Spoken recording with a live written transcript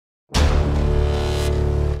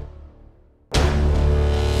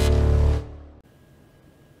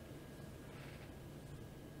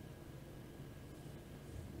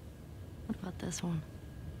this one?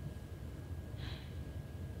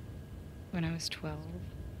 When I was 12.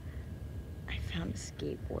 I found a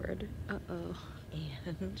skateboard. Uh-oh.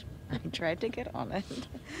 And I tried to get on it.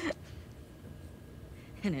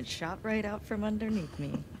 And it shot right out from underneath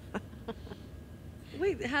me.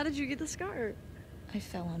 Wait, how did you get the scar? I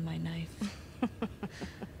fell on my knife.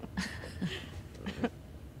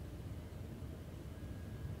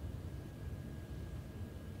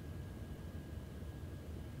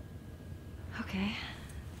 Okay.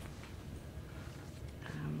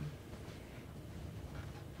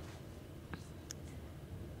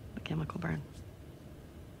 A chemical burn.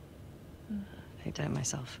 I did it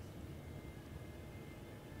myself.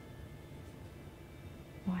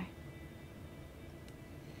 Why?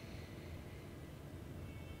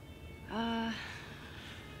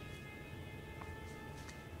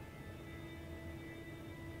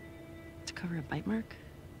 To cover a bite mark.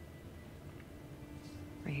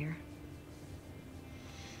 Right here.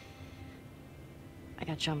 I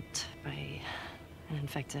got jumped by an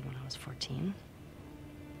infected when I was 14.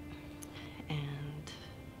 And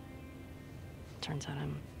turns out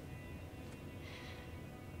I'm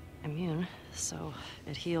immune, so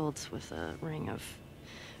it healed with a ring of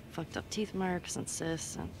fucked up teeth marks and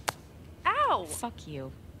cysts and... Ow! Fuck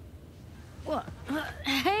you. What?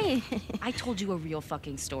 Hey! I told you a real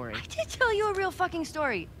fucking story. I did tell you a real fucking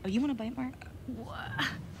story. Oh, you want a bite mark? What?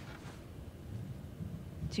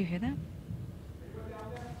 Did you hear that?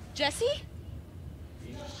 Jesse?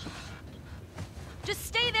 Just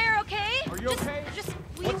stay there, okay? Are you okay? Just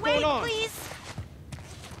will What's you wait, going on? please?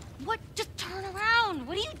 What? Just turn around.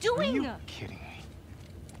 What are you doing? Are you kidding me?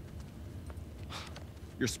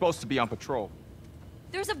 You're supposed to be on patrol.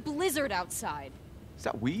 There's a blizzard outside. Is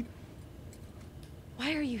that weed?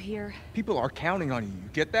 Why are you here? People are counting on you. You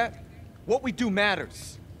get that? What we do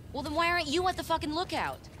matters. Well, then why aren't you at the fucking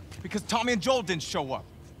lookout? Because Tommy and Joel didn't show up.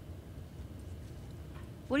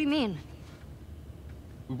 What do you mean?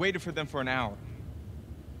 We waited for them for an hour.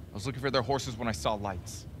 I was looking for their horses when I saw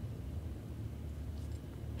lights.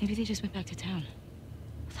 Maybe they just went back to town.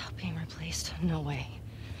 Without being replaced? No way.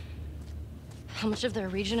 How much of their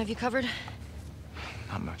region have you covered?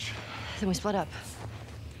 Not much. Then we split up.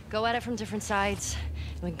 Go at it from different sides,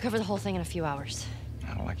 and we can cover the whole thing in a few hours.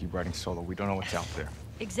 I don't like you riding solo. We don't know what's out there.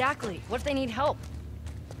 Exactly. What if they need help?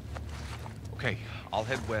 Okay, I'll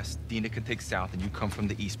head west. Dina can take south, and you come from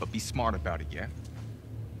the east, but be smart about it, yeah?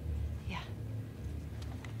 Yeah.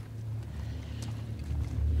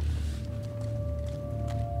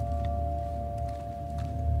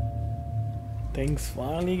 Things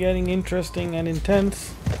finally getting interesting and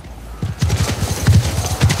intense.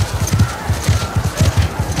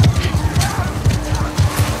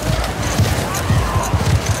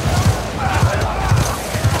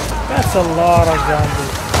 That's a lot of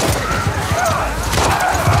zombies.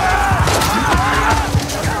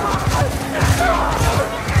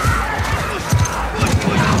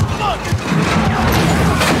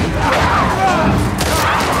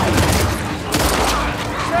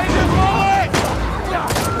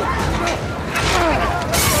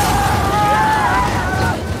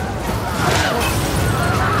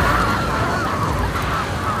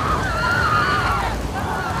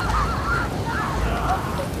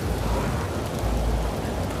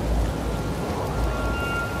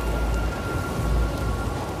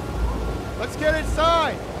 Let's get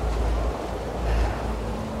inside!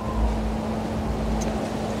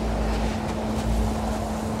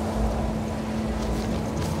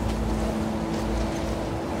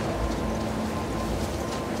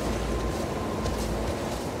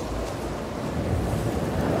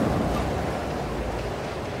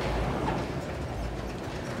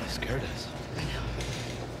 You scared us.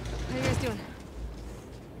 How you guys doing?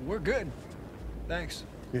 We're good. Thanks.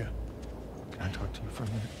 Yeah. Can I talk to you for a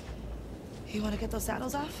minute? You want to get those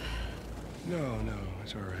saddles off? No,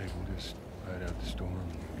 it's all right. We'll just ride out the storm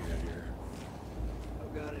and get out of here.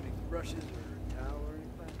 I've got any brushes or towel or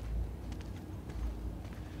anything?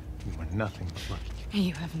 You were nothing but lucky.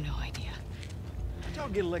 You have no idea.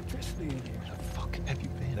 Don't get electricity in here. Where the fuck have you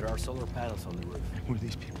been? There are solar panels on the roof. Who are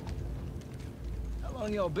these people? How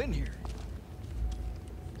long y'all been here?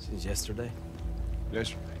 Since yesterday.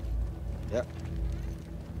 Yesterday. Yep.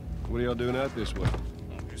 What are y'all doing out this way?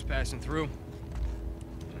 Just passing through.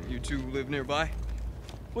 You two live nearby?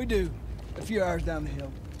 We do. A few hours down the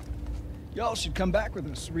hill. Y'all should come back with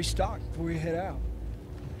us, restock before we head out.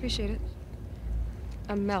 Appreciate it.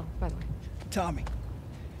 I'm Mel, by the way. Tommy.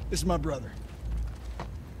 This is my brother.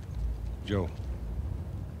 Joe.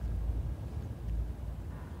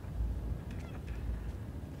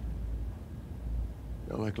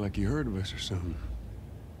 Y'all act like you heard of us or something.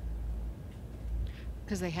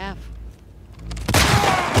 Because they have.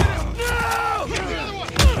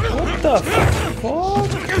 What the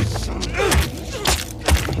fuck?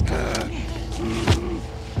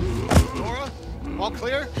 Nora, all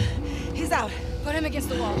clear? He's out. Put him against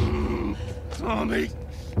the wall. Tommy!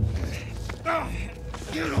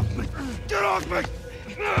 Get off me! Get off me!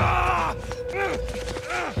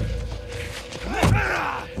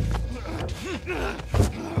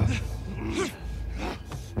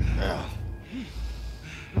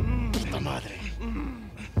 Puta madre.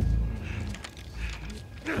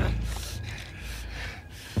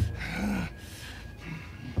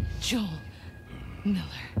 Joel Miller.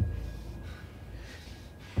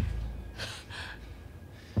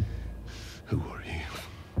 Who are you?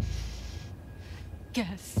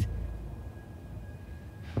 Guess.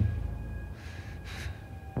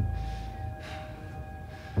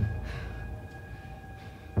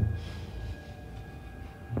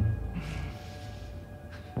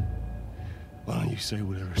 Why don't you say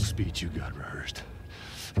whatever speech you got rehearsed?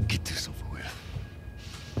 Get this over with.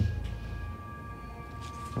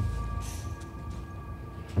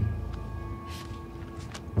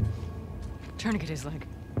 Tourniquet his leg.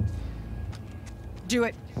 Do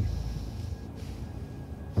it.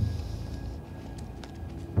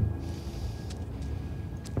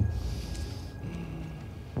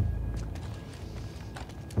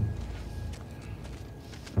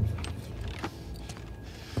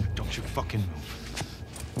 Don't you fucking move.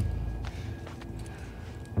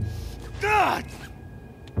 God!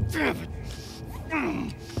 Damn it!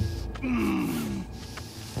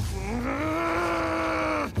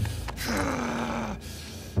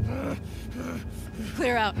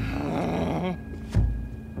 Clear out.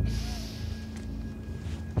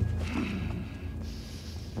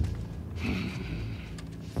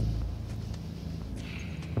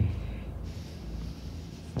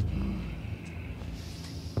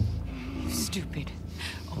 You stupid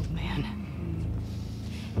old man.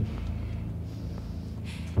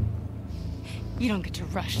 You don't get to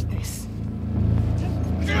rush this.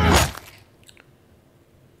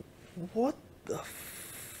 What the fuck?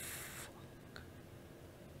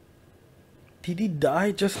 Did he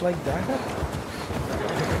die just like that?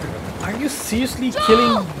 Are you seriously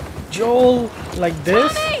killing Joel like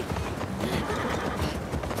this? Tommy!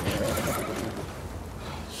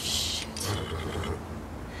 Shit.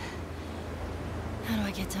 How do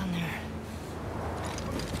I get down there?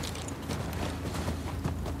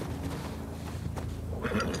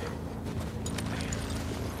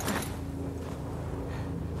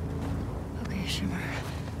 Okay, Shimmer.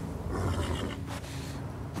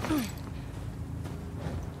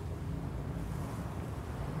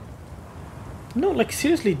 No, like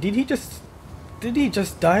seriously, did he just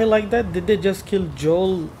die like that? Did they just kill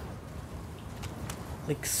Joel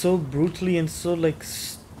like so brutally and so like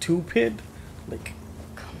stupid? Like,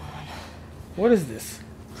 Come on. what is this?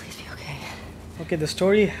 Please be okay. Okay, the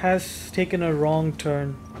story has taken a wrong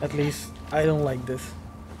turn. At least I don't like this.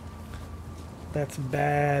 That's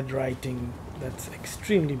bad writing. That's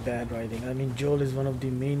extremely bad writing. I mean, Joel is one of the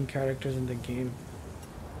main characters in the game.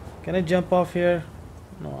 Can I jump off here?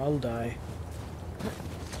 No, I'll die.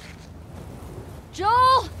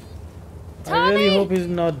 Joel! I really Tommy! hope he's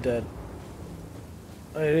not dead.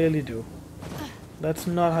 I really do. That's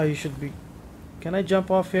not how you should be. Can I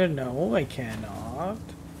jump off here? No, I cannot.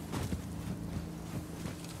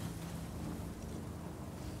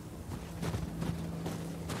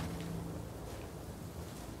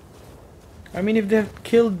 I mean, if they've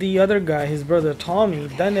killed the other guy, his brother Tommy,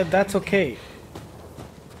 then that's okay.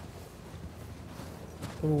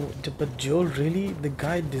 Oh, but Joel, really? The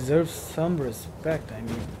guy deserves some respect, I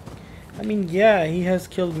mean, yeah, he has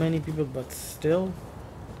killed many people, but still,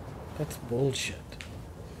 that's bullshit.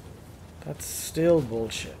 That's still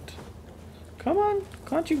bullshit. Come on,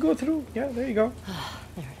 can't you go through? Yeah, there you go.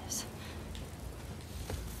 There it is.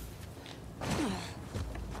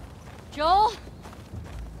 Joel?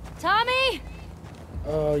 Tommy?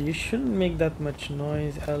 You shouldn't make that much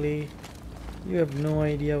noise, Ellie. You have no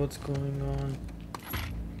idea what's going on.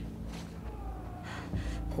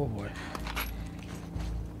 Oh boy.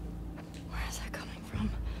 Where is that coming from?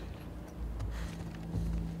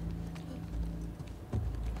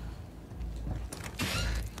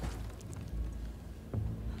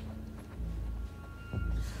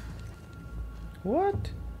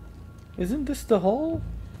 What? Isn't this the hole?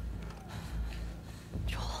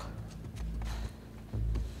 Joel.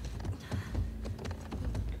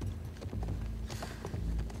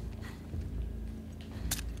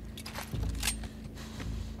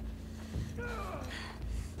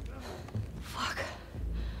 Fuck.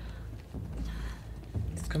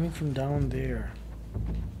 It's coming from down there.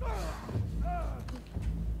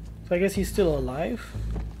 So I guess he's still alive.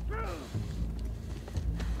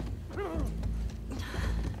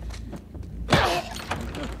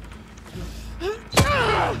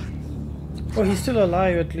 Oh, he's still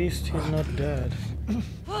alive, at least he's not dead. Pin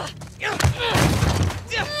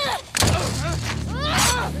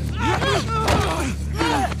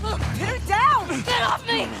her down! Get off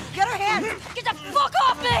me! Get her hands! Get the fuck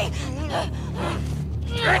off me!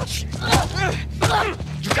 You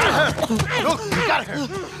got her! Look, you got her!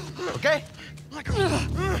 Okay? You're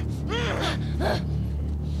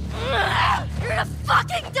gonna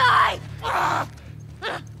fucking die!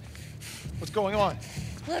 What's going on?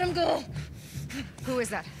 Let him go! Who is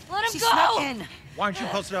that? Let him She go! snuck in. Why aren't you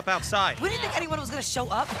posted up outside? We didn't think anyone was gonna show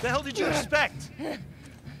up. What the hell did you expect?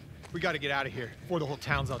 We gotta get out of here before the whole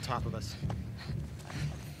town's on top of us.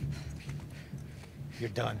 You're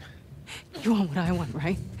done. You want what I want,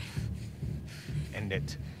 right? End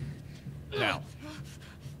it. Now.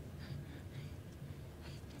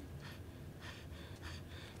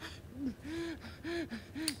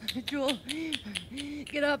 Joel,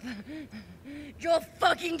 get up. Joel,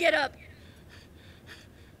 fucking get up.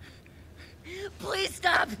 Please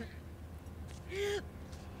stop.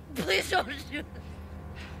 Please don't shoot.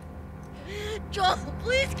 Joel,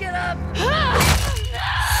 please get up. No!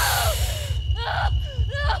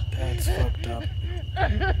 That's fucked up.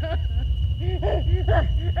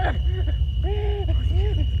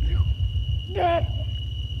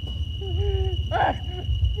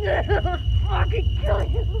 Fucking kill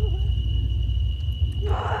you.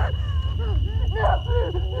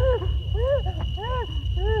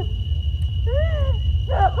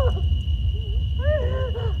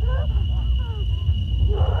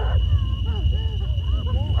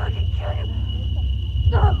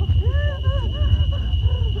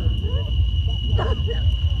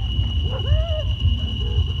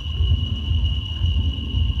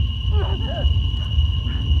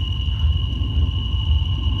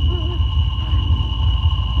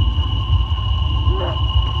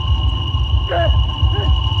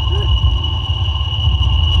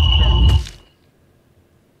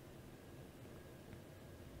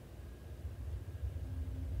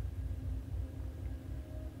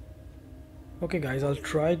 Okay guys, I'll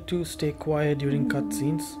try to stay quiet during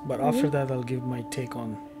cutscenes, but after that I'll give my take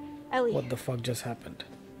on Ellie, what the fuck just happened.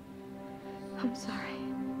 I'm sorry.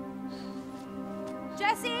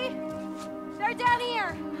 Jesse! They're down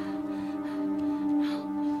here!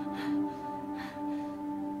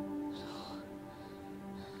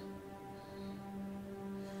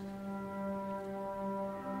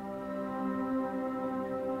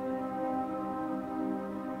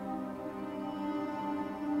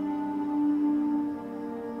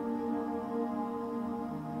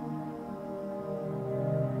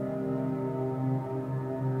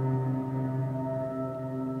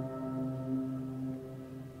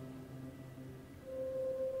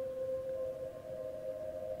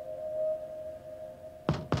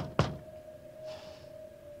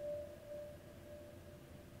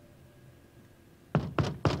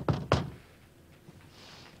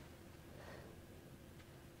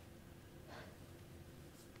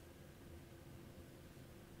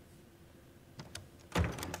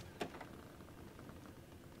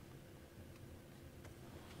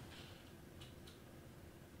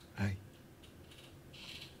 Hey,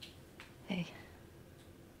 Hey.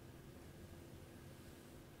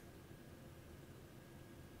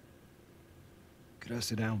 could I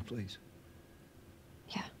sit down, please?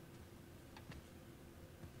 Yeah.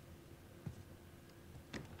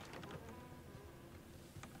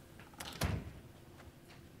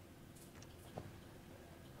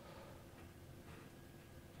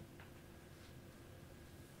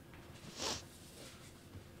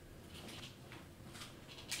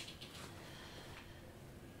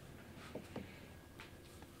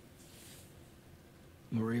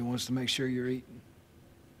 Maria wants to make sure you're eating.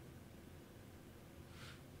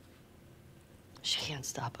 She can't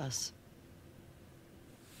stop us.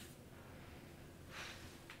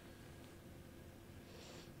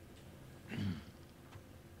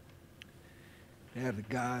 To have the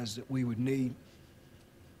guys that we would need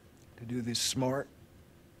to do this smart,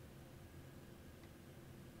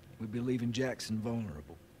 we'd be leaving Jackson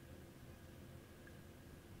vulnerable.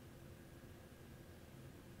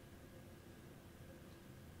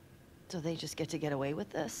 So they just get to get away with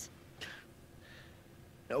this?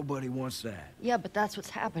 Nobody wants that. Yeah, but that's what's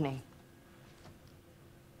happening.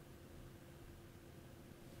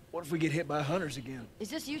 What if we get hit by hunters again? Is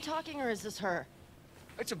this you talking or is this her?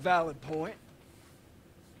 That's a valid point.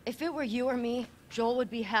 If it were you or me, Joel would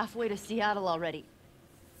be halfway to Seattle already.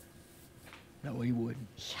 No, he wouldn't.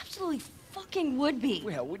 He absolutely fucking would be.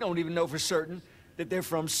 Well, we don't even know for certain that they're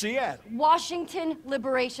from Seattle. Washington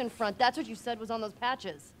Liberation Front. That's what you said was on those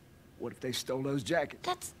patches. What if they stole those jackets?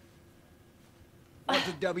 That's... What's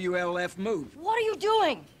the WLF move? What are you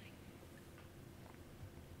doing?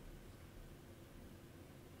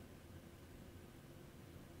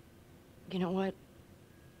 You know what?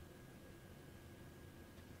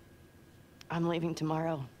 I'm leaving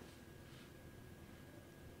tomorrow.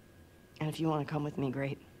 And if you want to come with me,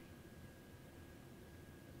 great.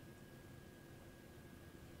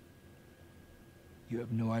 You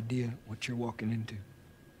have no idea what you're walking into.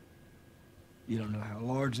 You don't know how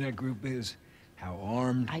large that group is, how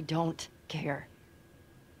armed. I don't care.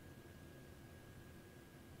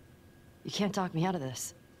 You can't talk me out of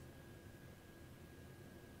this.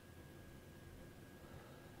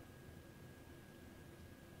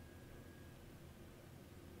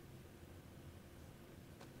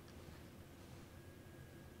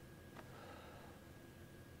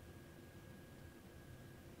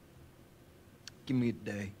 Give me a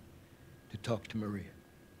day to talk to Maria.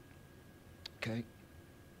 Okay?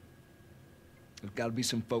 There's gotta be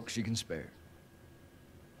some folks you can spare.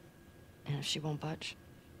 And if she won't budge?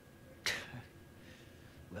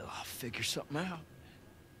 Well, I'll figure something out.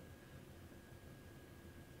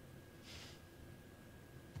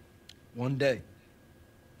 One day.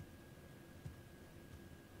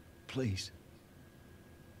 Please.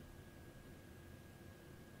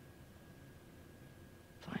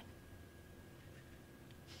 Fine.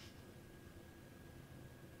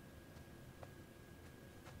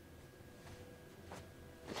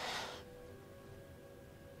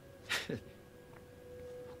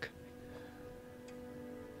 Okay.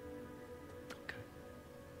 Okay.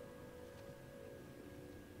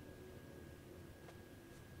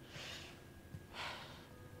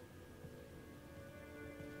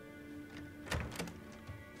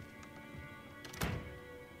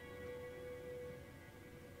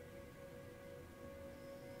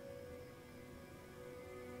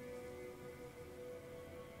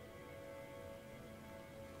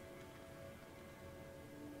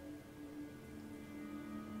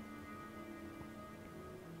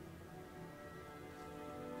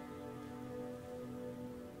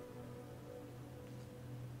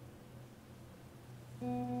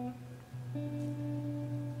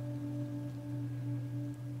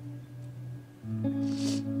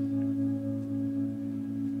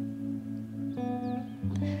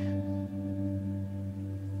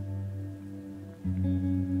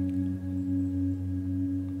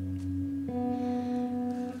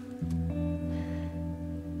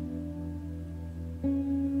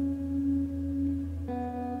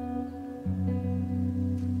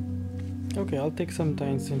 Okay, I'll take some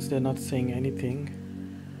time since they're not saying anything.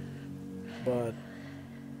 But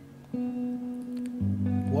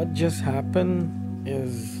what just happened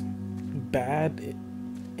is bad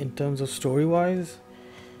in terms of story-wise.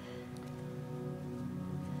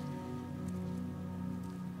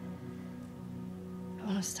 I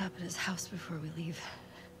want to stop at his house before we leave.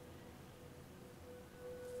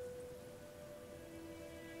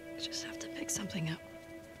 I just have to pick something up.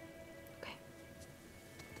 Okay.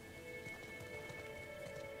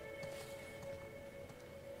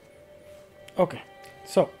 Okay,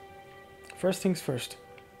 so first things first.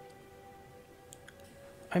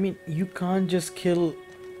 I mean, you can't just kill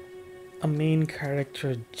a main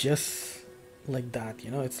character just like that,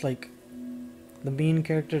 you know? It's like the main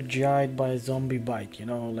character died by a zombie bite, you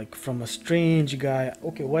know, like from a strange guy.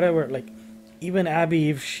 Okay, whatever, like even Abby,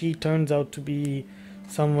 if she turns out to be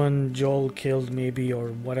someone Joel killed maybe or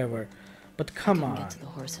whatever. But come on. Get to the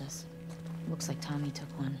horses. Looks like Tommy took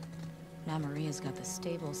one. Now Maria's got the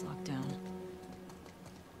stables locked down.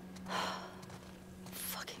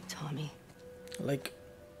 Fucking Tommy. Like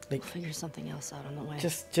We'll figure something else out on the way.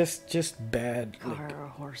 just bad. Car Like, or a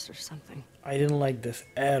horse or something. I didn't like this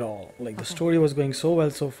at all. Like the story was going so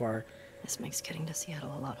well so far. This makes getting to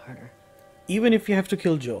Seattle a lot harder. Even if you have to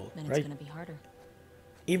kill Joel, Then it's right? gonna be harder.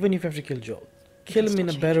 Even if you have to kill Joel, kill him in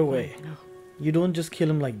a better way. You don't just kill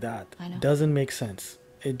him like that. I know. Doesn't make sense.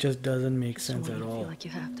 It just doesn't make Just sense don't at want you to all. feel like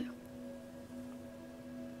you have to.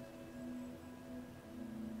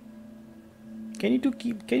 Can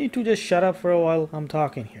you two just shut up for a while? I'm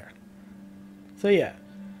talking here. So yeah,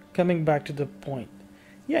 coming back to the point.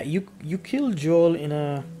 Yeah, you kill Joel in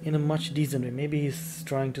a much decent way. Maybe he's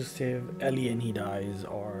trying to save Ellie and he dies,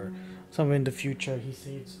 or somewhere in the future he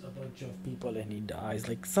saves a bunch of people and he dies.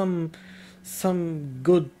 Like some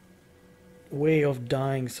good way of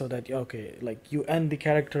dying so that okay, like you end the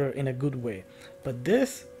character in a good way. But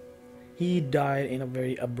this, he died in a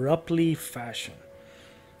very abruptly fashion.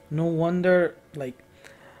 No wonder, like,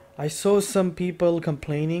 I saw some people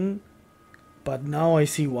complaining, but now I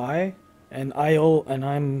see why, and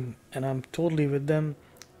I'm totally with them.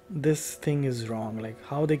 This thing is wrong. Like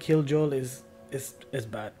how they kill Joel is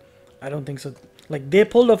bad. I don't think so. Like they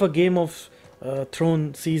pulled off a Game of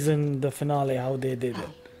Thrones season, the finale, how they did it.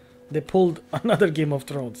 They pulled another Game of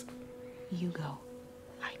Thrones. You go.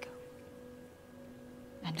 I go.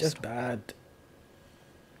 And Just bad.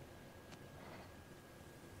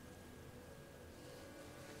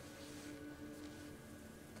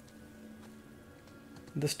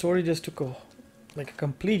 The story just took a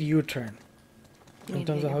complete U-turn in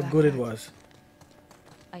terms of how good it was.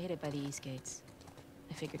 I hid it by the east gates.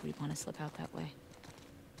 I figured we'd want to slip out that way.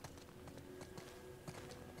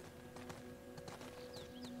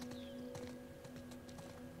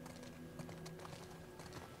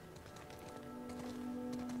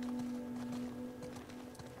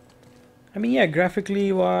 I mean, yeah,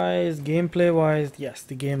 graphically wise, gameplay wise, yes,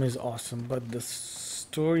 the game is awesome, but the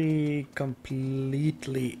story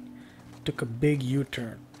completely took a big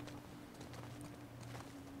U-turn.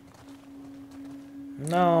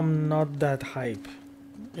 No, I'm not that hype.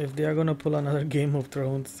 If they are gonna pull another Game of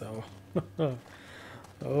Thrones, so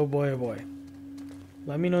oh boy, oh boy.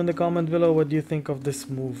 Let me know in the comments below what do you think of this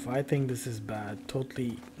move. I think this is bad.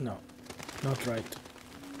 Totally, no, not right.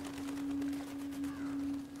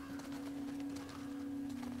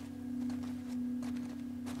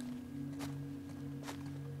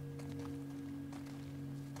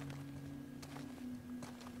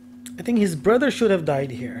 I think his brother should have died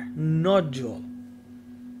here, not Joel.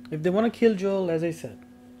 If they want to kill Joel, as I said,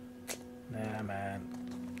 nah, man,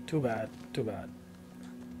 too bad, too bad.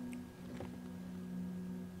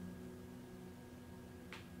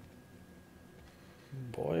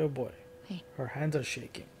 Boy, oh boy. Hey. Her hands are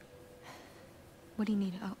shaking. What do you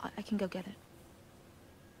need? I can go get it.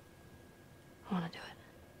 I want to do it.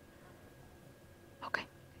 Okay.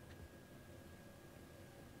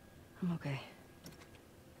 I'm okay.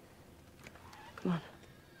 Come on.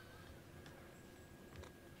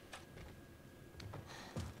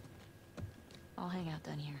 I'll hang out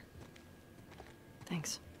down here.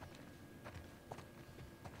 Thanks.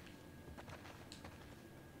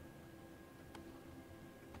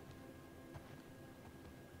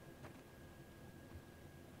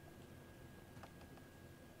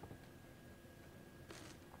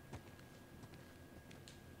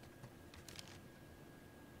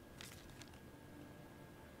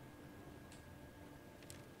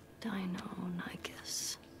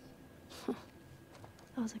 Dino-Nicus. That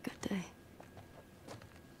was a good day.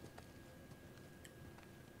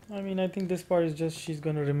 I mean, I think this part is just she's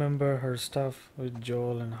gonna remember her stuff with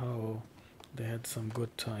Joel and how they had some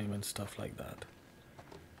good time and stuff like that.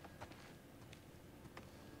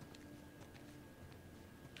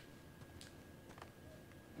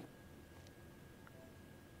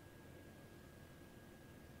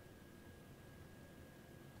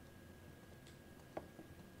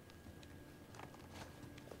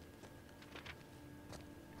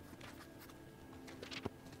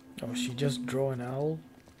 Oh, she just drew an owl?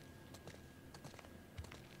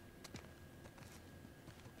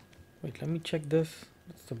 Wait, let me check this.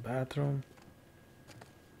 It's the bathroom.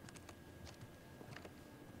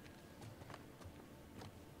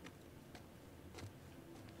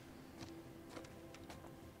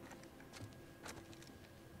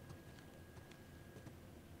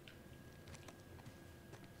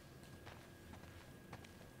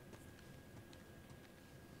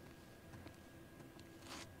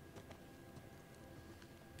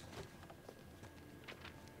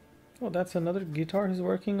 Oh, that's another guitar he's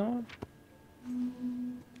working on?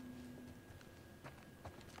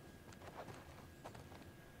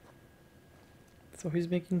 So he's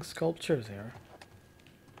making sculptures here.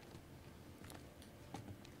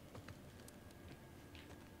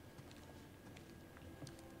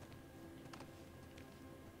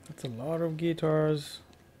 That's a lot of guitars.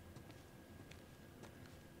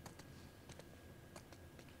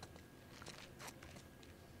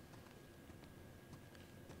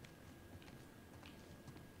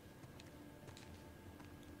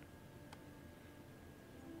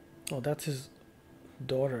 Oh, that's his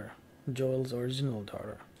daughter, Joel's original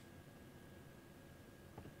daughter.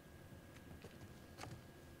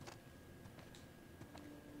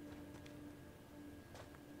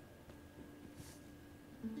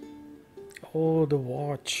 Oh, the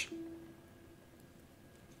watch.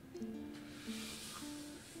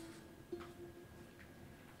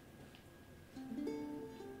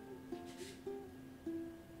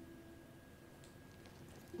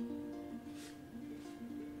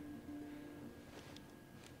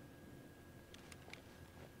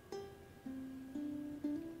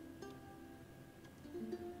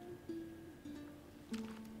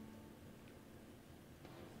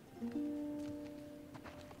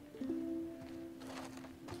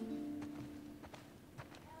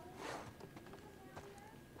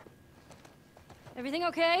 Everything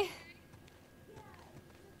okay?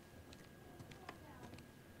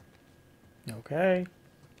 Okay.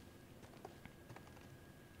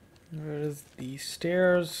 Where is the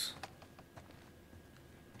stairs?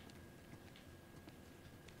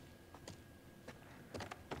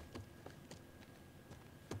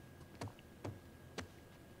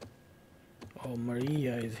 Oh,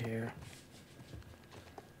 Maria is here.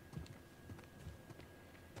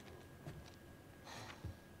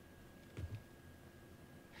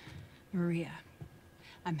 Maria,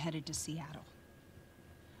 I'm headed to Seattle.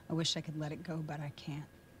 I wish I could let it go, but I can't.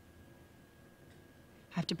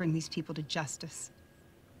 I have to bring these people to justice.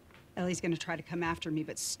 Ellie's gonna try to come after me,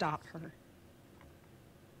 but stop her.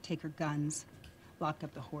 Take her guns, lock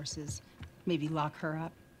up the horses, maybe lock her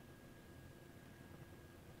up.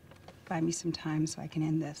 Buy me some time so I can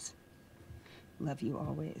end this. Love you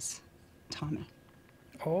always, Tommy.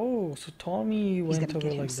 Oh, so Tommy He's went gonna away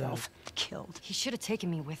get like himself killed. He should have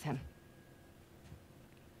taken me with him.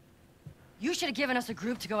 You should have given us a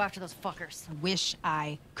group to go after those fuckers. I wish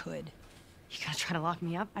I could. You gonna try to lock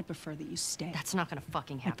me up? I'd prefer that you stay. That's not gonna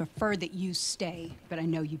fucking I happen. prefer that you stay, but I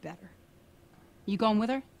know you better. You going with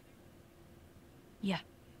her? Yeah.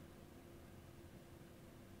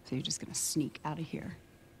 So you're just gonna sneak out of here?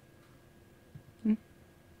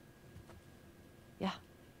 Yeah.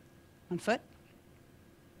 On foot?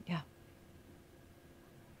 Yeah.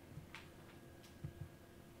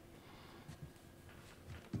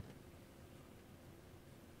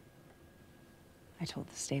 I told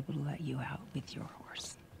the stable to let you out with your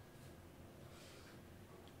horse.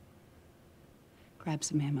 Grab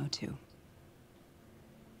some ammo, too.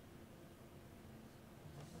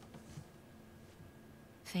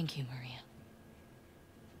 Thank you, Maria.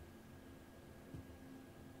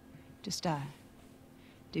 Just,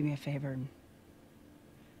 do me a favor and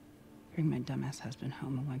bring my dumbass husband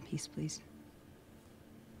home in one piece, please.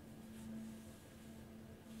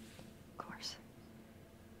 Of course.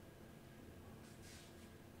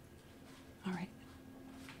 All right.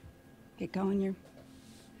 Get going,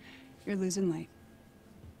 you're losing light.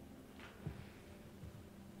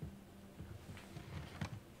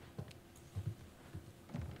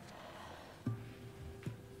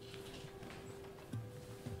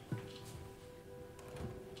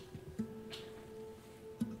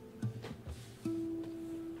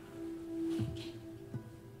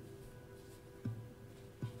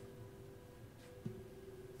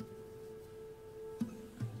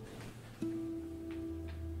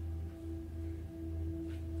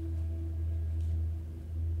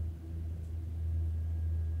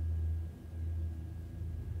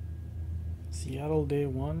 Seattle day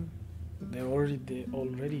 1. They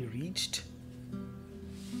already reached.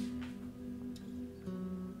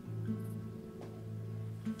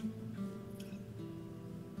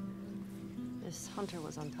 This hunter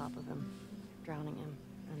was on top of him, drowning him,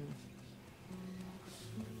 and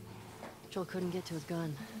Joel couldn't get to his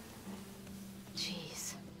gun.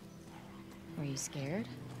 Jeez. Were you scared?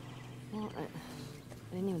 Well,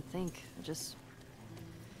 I didn't even think. I just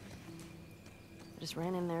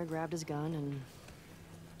ran in there, grabbed his gun, and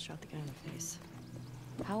shot the guy in the face.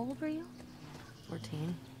 How old were you?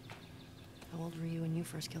 14. How old were you when you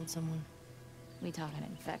first killed someone? We taught an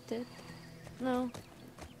infected. No.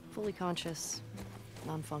 Fully conscious,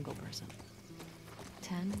 non-fungal person.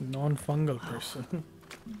 10. Non-fungal person.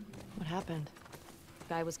 What happened?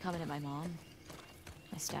 Guy was coming at my mom.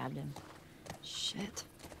 I stabbed him. Shit.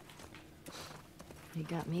 You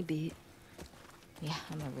got me beat. Yeah,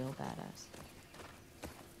 I'm a real badass.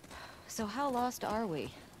 So how lost are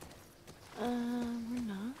we? We're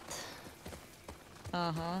not.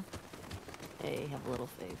 Uh-huh. Hey, have a little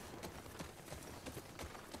faith.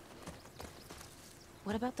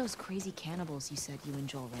 What about those crazy cannibals you said you and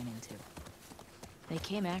Joel ran into? They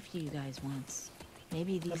came after you guys once.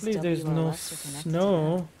 Maybe these At least there's no WLS are connected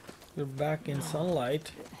snow. We're back in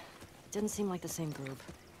sunlight. Didn't seem like the same group. to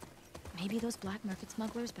them. Maybe those black market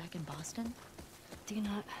smugglers back in Boston? Do you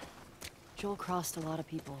not? Joel crossed a lot of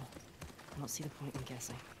people. I don't see the point in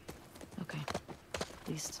guessing. Okay. At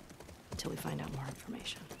least until we find out more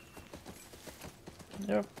information.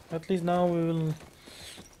 Yep, at least now we will...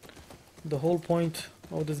 The whole point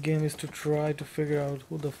of this game is to try to figure out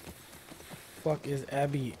who the fuck is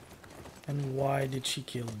Abby and why did she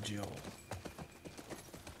kill Joel.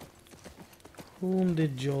 Whom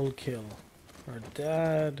did Joel kill? Her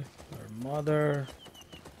dad? Her mother?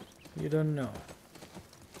 You don't know.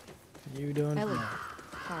 You don't Ellie. know.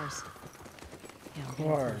 Cars. Yeah, we'll get in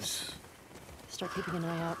close. Cars. Start keeping an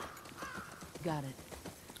eye out. Got it.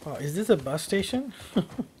 Oh, is this a bus station?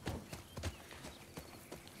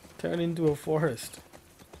 Turn into a forest.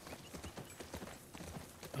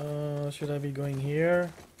 Should I be going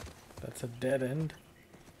here? That's a dead end.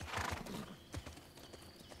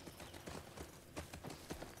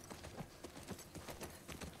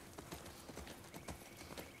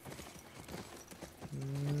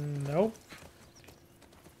 Nope.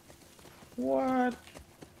 What?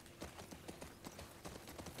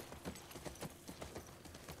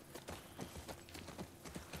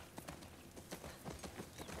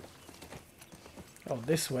 Oh,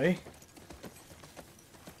 this way.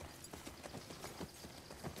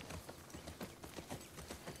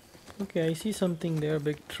 Okay, I see something there,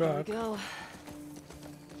 big truck. There we go.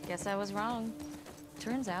 Guess I was wrong.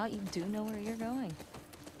 Turns out you do know where you're going.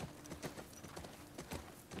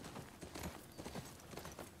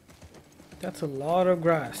 That's a lot of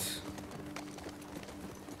grass.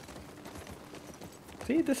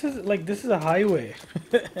 See, this is a highway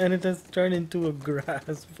and it has turned into a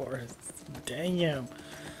grass forest. Damn.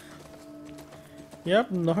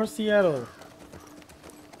 Yep, North Seattle.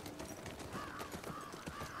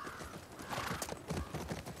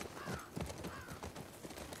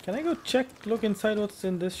 Can I go look inside what's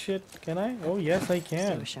in this shit? Can I? Oh, yes, I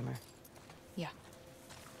can. Do a shimmer. Yeah.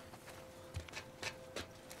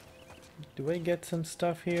 Do I get some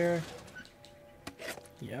stuff here?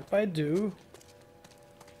 Yep, I do.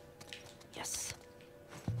 Yes.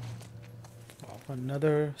 Oh,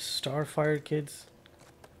 another Starfire kids.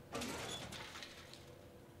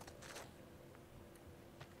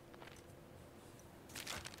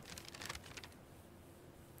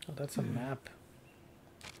 Oh, that's a map.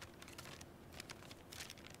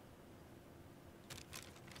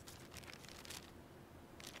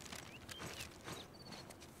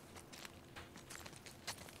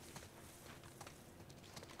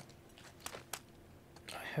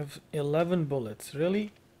 I have 11 bullets,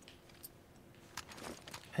 really?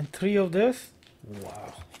 And 3 of this?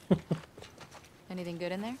 Wow. Anything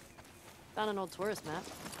good in there? Found an old tourist map.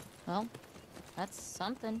 Well, that's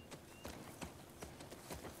something.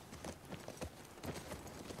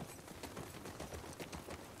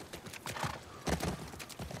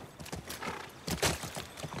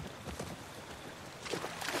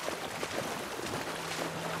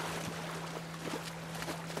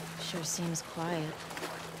 Sure seems quiet.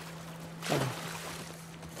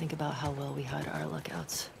 Think about how well we hide our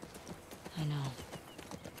lookouts. I know.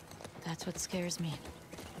 That's what scares me.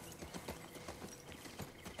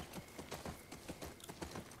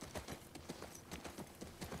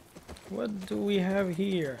 What do we have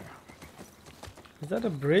here? Is that a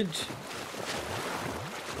bridge?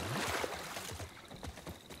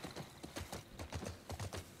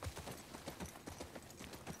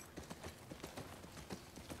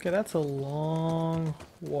 Okay, that's a long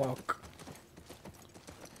walk.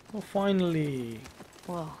 Oh, finally.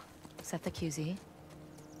 Whoa. Is that the QZ?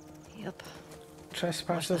 Yep.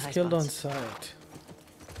 Trespassers high killed on spots. sight.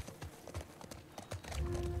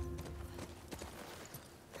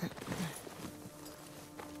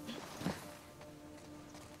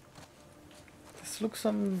 This looks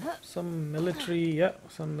some military, yeah,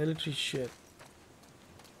 some military shit.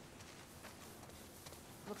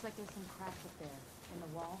 Looks like there's some cracks up there in the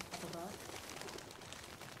wall up above.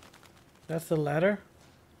 That's the ladder.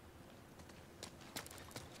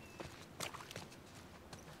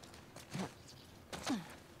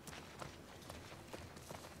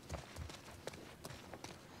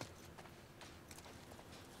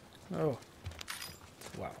 Oh.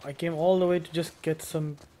 Wow, I came all the way to just get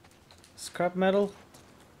some scrap metal.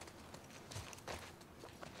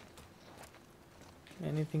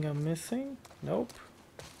 Anything I'm missing? Nope.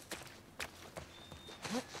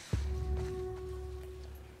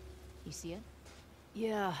 You see it?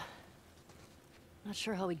 Yeah. Not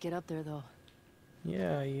sure how we get up there though.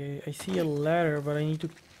 Yeah, I see a ladder, but I need to...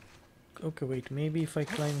 Okay, wait, maybe if I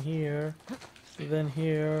climb here, then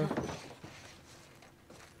here...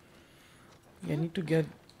 I need to get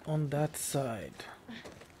on that side.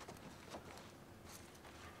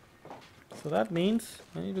 So that means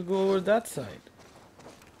I need to go over that side.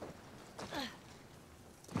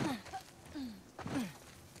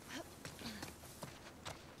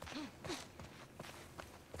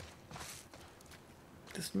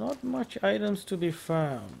 There's not much items to be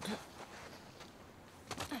found.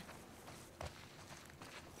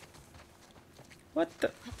 What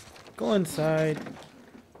the? Go inside.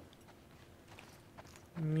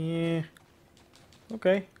 Yeah.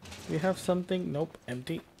 Okay. We have something. Nope.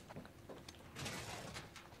 Empty.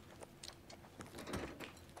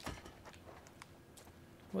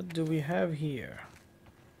 What do we have here?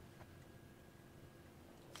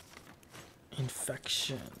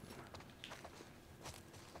 Infection.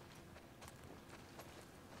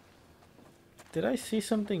 Did I see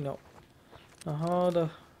something? No. Now how the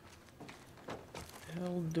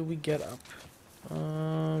hell do we get up?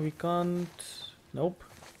 We can't. Nope.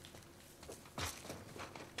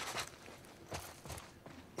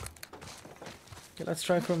 Okay, let's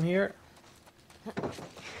try from here.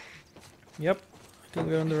 Yep. I think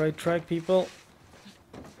we're on the right track, people.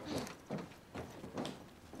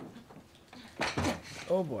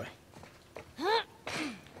 Oh boy.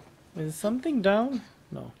 Is something down?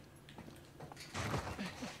 No.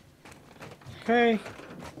 Okay.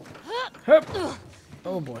 Hup.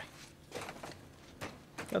 Oh boy.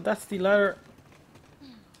 Yeah, that's the ladder.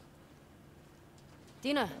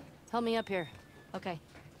 Dina, help me up here. Okay.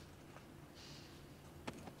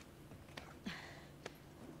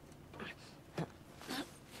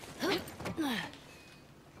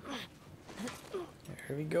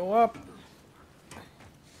 Here we go up.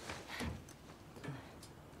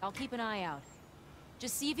 I'll keep an eye out.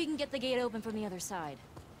 Just see if you can get the gate open from the other side.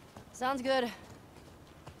 Sounds good.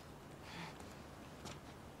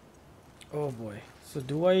 Oh boy. So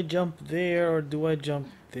do I jump there or do I jump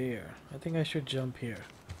there? I think I should jump here.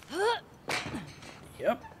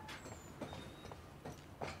 Yep.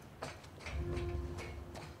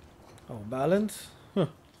 Oh, balance? Huh.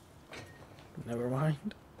 Never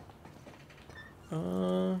mind.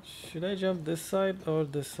 Should I jump this side or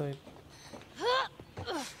this side?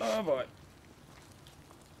 Oh boy.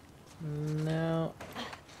 Now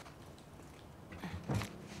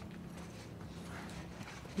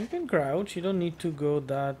you can crouch, you don't need to go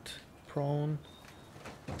that prone.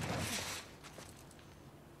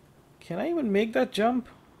 Can I even make that jump?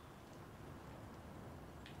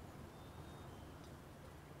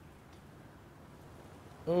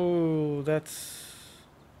 Oh, that's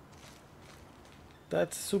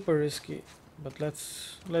super risky, but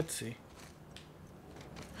let's see.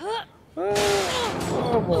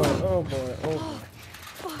 Oh boy, oh boy, oh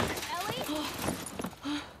boy.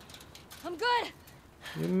 Ellie? I'm good.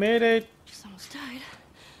 You made it. Just almost died.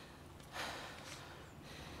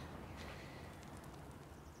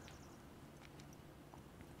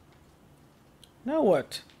 Now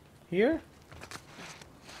what? Here?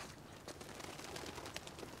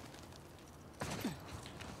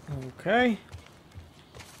 Okay.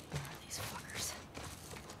 These fuckers.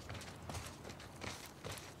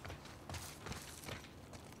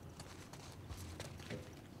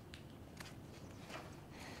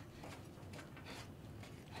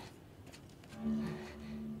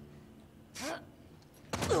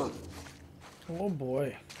 Oh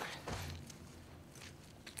boy.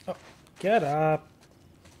 Oh, get up.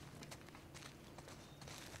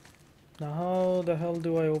 Now how the hell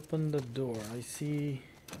do I open the door? I see.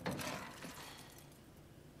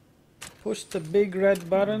 Push the big red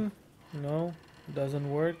button. No, doesn't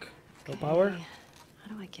work. No power.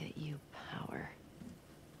 How do I get you power?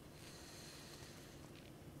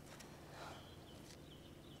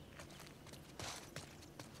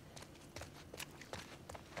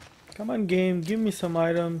 Come on, game, give me some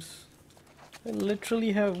items. I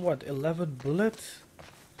literally have what, 11 bullets?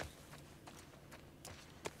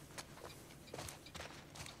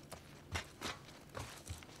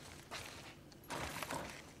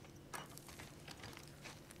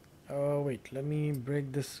 Oh wait, let me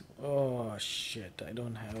break this. Oh shit, I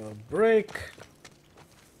don't have a break.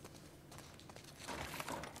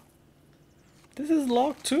 This is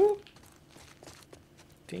locked too?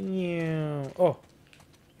 Damn. Oh,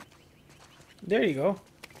 there you go.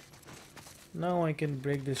 Now I can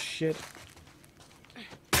break this shit.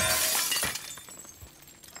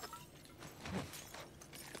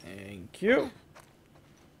 Thank you.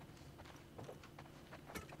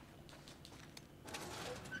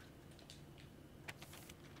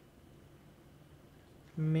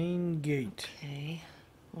 Main gate. Okay.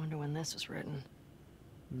 Wonder when this was written.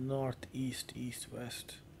 Northeast, east,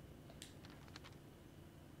 west.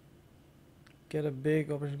 Get a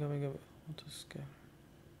big operation coming up. What to scare?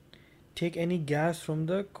 Take any gas from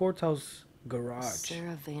the courthouse garage.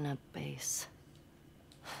 Saravena base.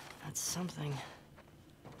 That's something.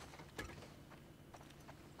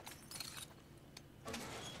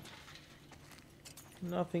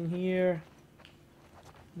 Nothing here.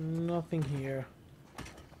 Nothing here.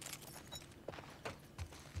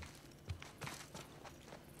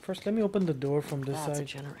 First, let me open the door from this That's side. a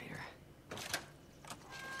generator.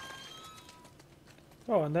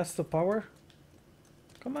 Oh, and that's the power?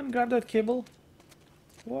 Come on, grab that cable.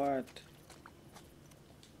 What?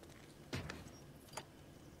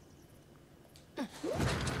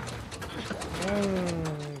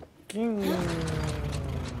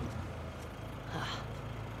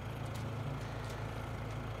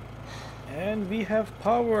 And we have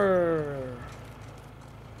power.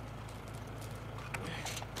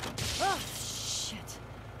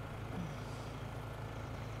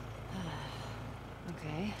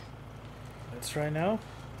 dangerous right now.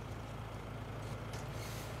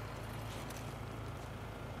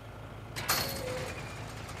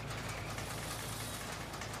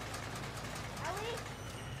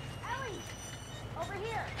 Ellie! Over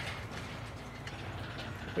here!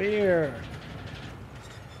 Where?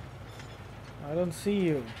 I don't see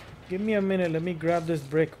you. Give me a minute. Let me grab this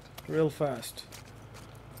brick real fast.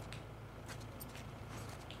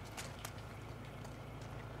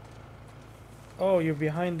 Oh, you're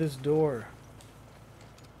behind this door.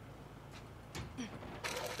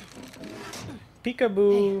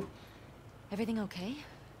 Peekaboo. Hey. Everything okay?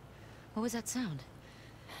 What was that sound?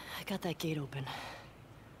 I got that gate open.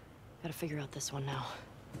 Gotta figure out this one now.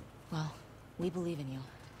 Well, we believe in you.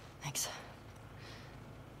 Thanks.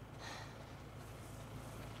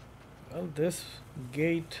 Well, this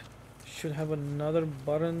gate should have another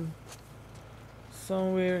button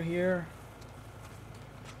somewhere here.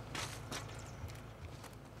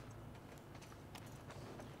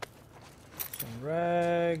 Some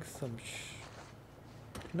rags, some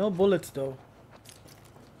no bullets though.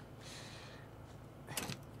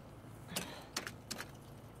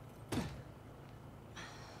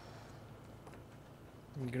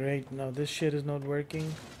 Great, now this shit is not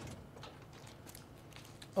working.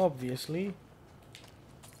 Obviously.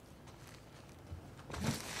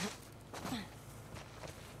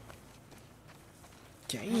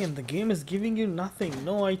 Damn, the game is giving you nothing.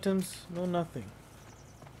 No items, no nothing.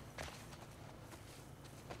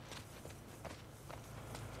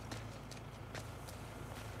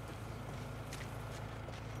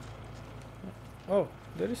 Oh,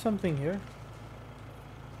 there is something here.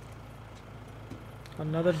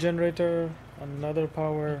 Another generator, another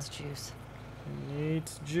power. It's juice.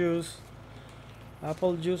 Needs juice.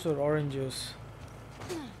 Apple juice or orange juice?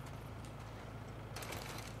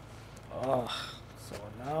 Ah, so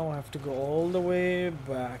now I have to go all the way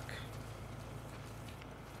back.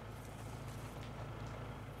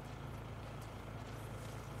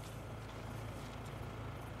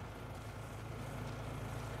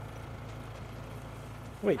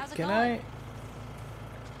 Wait, can I?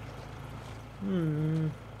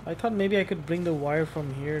 I thought maybe I could bring the wire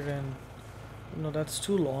from here and... No, that's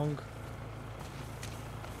too long.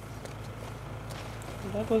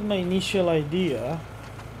 That was my initial idea.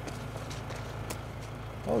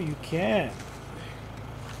 Oh, you can.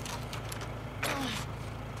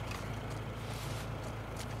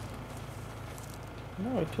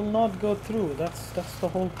 No, it will not go through. That's the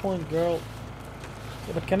whole point, girl.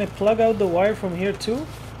 Yeah, but can I plug out the wire from here too?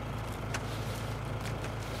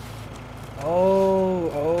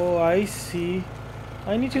 Oh, I see.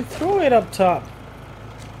 I need to throw it up top.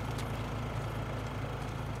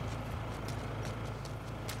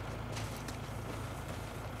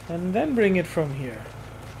 And then bring it from here.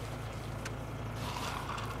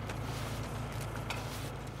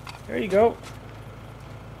 There you go.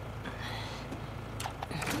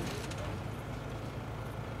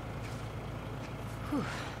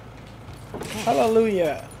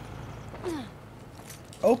 Hallelujah.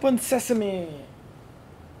 Open sesame.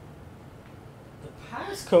 The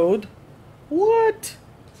passcode? What?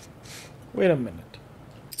 Wait a minute.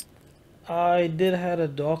 I did had a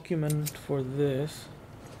document for this.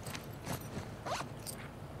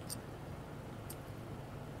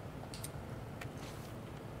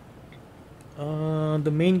 The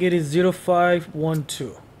main gate is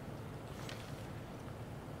 0512.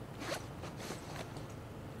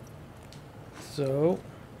 So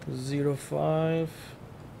 05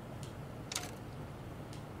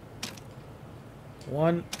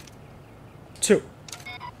 1 2.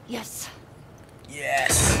 Yes.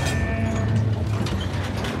 Yes.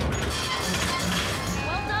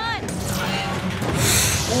 Well done!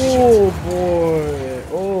 Oh boy.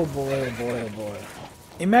 Oh boy, boy, boy.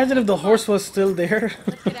 Imagine if the horse was still there.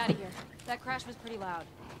 Let's get out of here. That crash was pretty loud.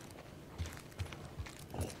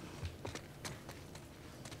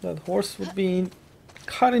 That horse would be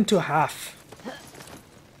cut into half.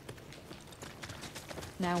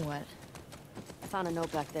 Now what? I found a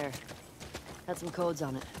note back there. Had some codes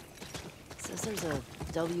on it. It says there's a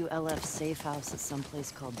WLF safe house at some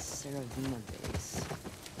place called Saravina Base.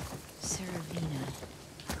 Saravina.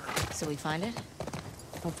 So we find it?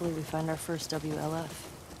 Hopefully we find our first WLF.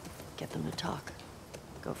 Get them to talk.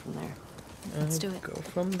 Go from there. Let's do it. Go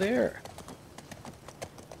from there.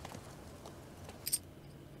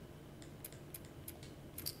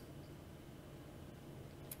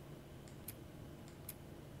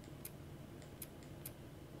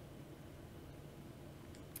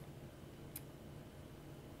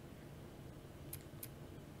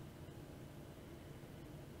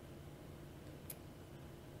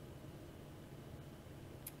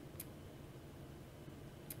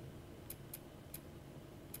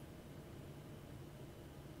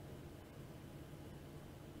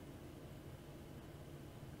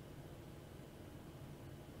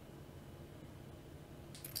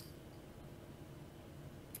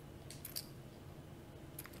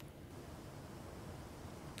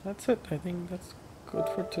 That's it. I think that's good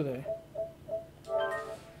for today.